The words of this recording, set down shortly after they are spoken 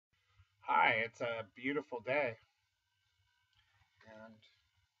Hi, it's a beautiful day, and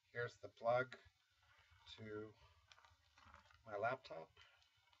here's the plug to my laptop.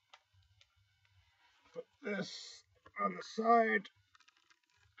 Put this on the side,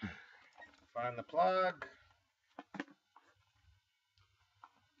 find the plug,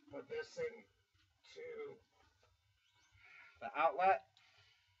 put this into the outlet.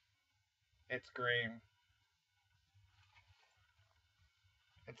 It's green.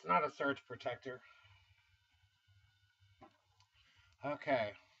 It's not a surge protector. Okay,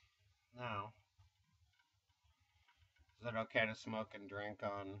 now, is it okay to smoke and drink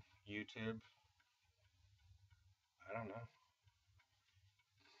on YouTube? I don't know.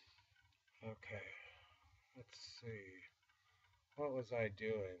 Okay, let's see. What was I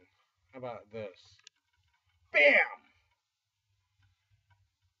doing? How about this? Bam!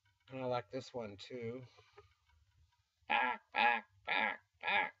 And I like this one too. Back, back, back,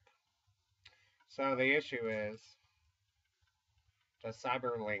 back. So the issue is, does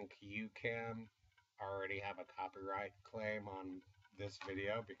Cyberlink YouCam already have a copyright claim on this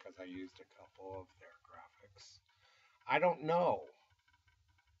video because I used a couple of their graphics? I don't know.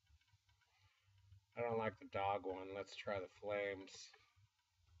 I don't like the dog one. Let's try the flames.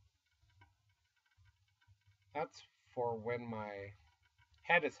 That's for when my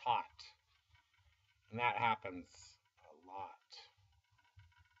head is hot. And that happens a lot.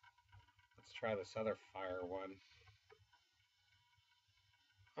 Let's try this other fire one.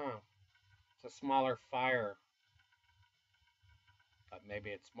 Huh. It's a smaller fire, but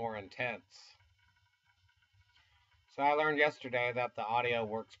maybe it's more intense. So I learned yesterday that the audio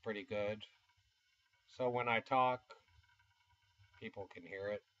works pretty good. So when I talk, people can hear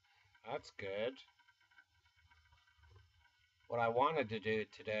it. That's good. What I wanted to do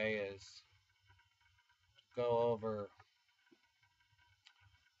today is go over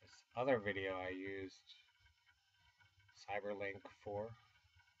this other video I used Cyberlink for.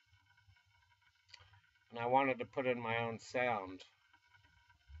 And I wanted to put in my own sound.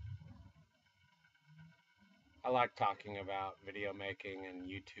 I like talking about video making and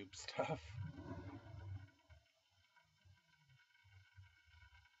YouTube stuff.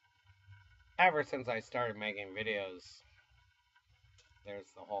 Ever since I started making videos,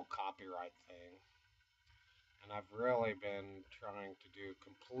 there's the whole copyright thing. And I've really been trying to do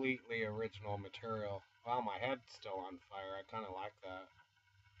completely original material. Wow, my head's still on fire. I kind of like that.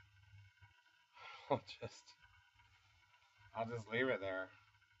 I'll just leave it there.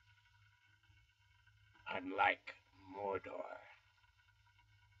 I'm like Mordor.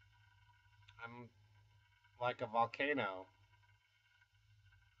 I'm like a volcano.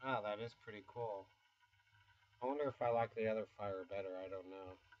 Oh, that is pretty cool. I wonder if I like the other fire better. I don't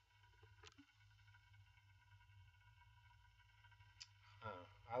know.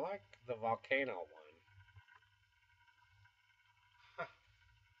 I like the volcano one.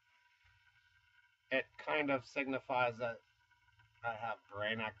 It kind of signifies that I have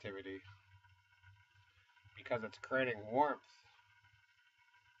brain activity because it's creating warmth.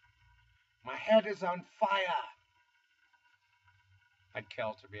 My head is on fire. I'd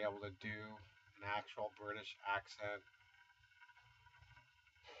kill to be able to do an actual British accent.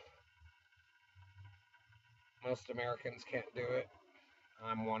 Most Americans can't do it.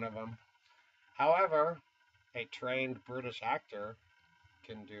 I'm one of them. However, a trained British actor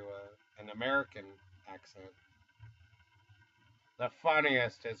can do an American accent. The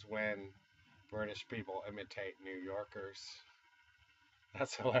funniest is when British people imitate New Yorkers.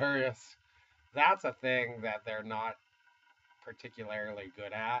 That's hilarious. That's a thing that they're not particularly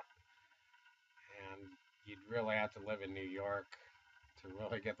good at. And you'd really have to live in New York to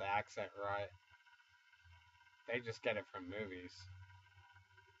really get the accent right. They just get it from movies.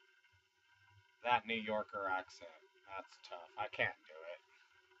 That New Yorker accent, that's tough. I can't do it.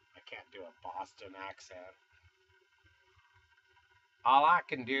 I can't do a Boston accent. All I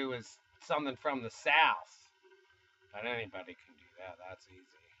can do is something from the South. But anybody can do that. That's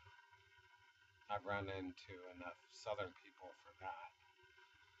easy. I've run into enough Southern people for that.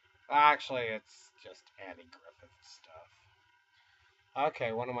 Actually, it's just Andy Griffith stuff.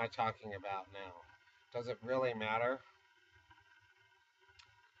 Okay, what am I talking about now? Does it really matter?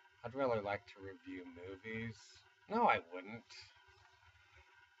 I'd really like to review movies. No, I wouldn't.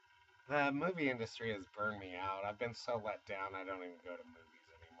 The movie industry has burned me out. I've been so let down, I don't even go to movies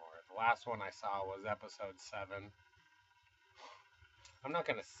anymore. The last one I saw was episode 7. I'm not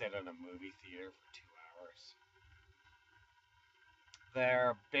going to sit in a movie theater for 2 hours.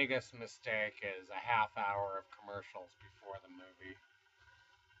 Their biggest mistake is a half hour of commercials before the movie.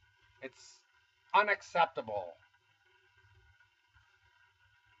 It's unacceptable.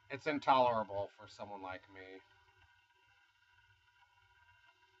 It's intolerable for someone like me.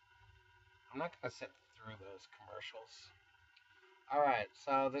 I'm not going to sit through those commercials. Alright,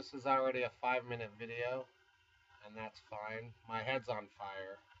 so this is already a 5-minute video, and that's fine. My head's on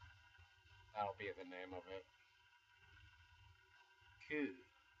fire. That'll be the name of it. Cool.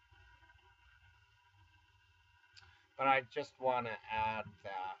 But I just want to add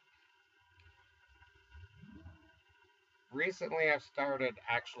that recently I've started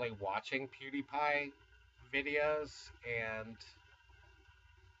actually watching PewDiePie videos, and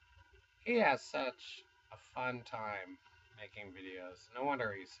he has such a fun time making videos. No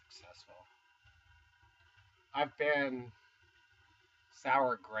wonder he's successful. I've been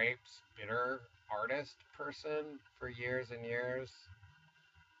sour grapes bitter artist person for years and years,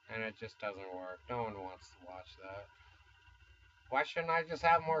 and it just doesn't work. No one wants to watch that. Why shouldn't I just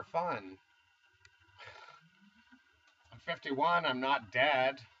have more fun? I'm 51, I'm not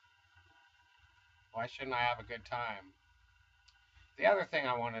dead. Why shouldn't I have a good time? The other thing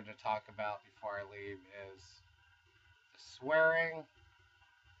I wanted to talk about before I leave is the swearing.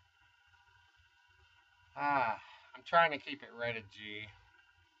 I'm trying to keep it rated G.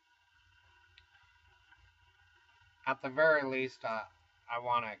 At the very least, I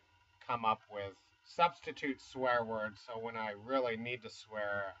want to come up with substitute swear words so when I really need to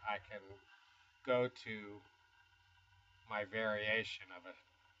swear, I can go to my variation of a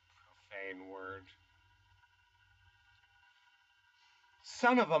profane word.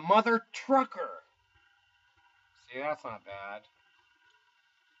 Son of a mother trucker! See, that's not bad.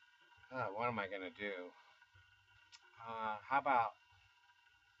 What am I going to do? How about...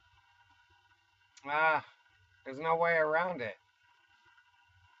 there's no way around it.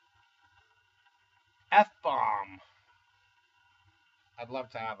 F-bomb! I'd love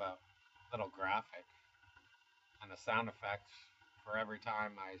to have a little graphic and a sound effect for every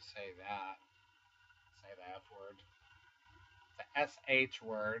time I say that. Say the F word. The SH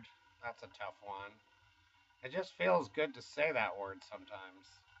word, that's a tough one. It just feels good to say that word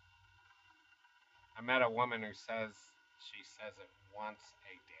sometimes. I met a woman who says she says it once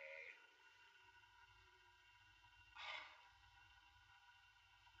a day.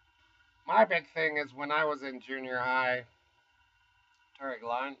 My big thing is when I was in junior high, during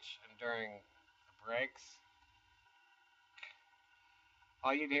lunch and during the breaks,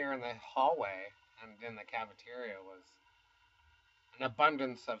 all you'd hear in the hallway and in the cafeteria was an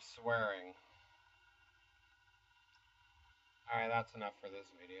abundance of swearing. Alright, that's enough for this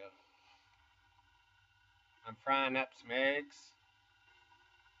video. I'm frying up some eggs,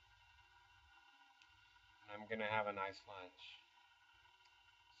 and I'm gonna have a nice lunch.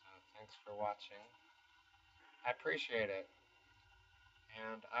 So thanks for watching. I appreciate it.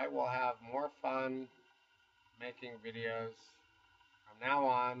 And I will have more fun making videos from now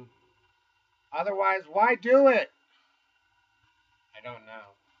on. Otherwise, why do it? I don't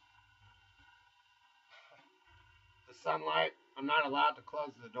know. The sunlight, I'm not allowed to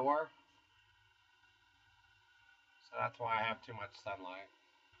close the door. So that's why I have too much sunlight.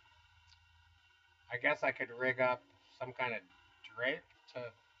 I guess I could rig up some kind of drape to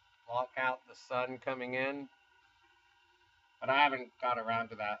block out the sun coming in. But I haven't got around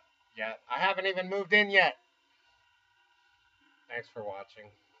to that yet. I haven't even moved in yet. Thanks for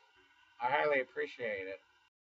watching. I highly appreciate it.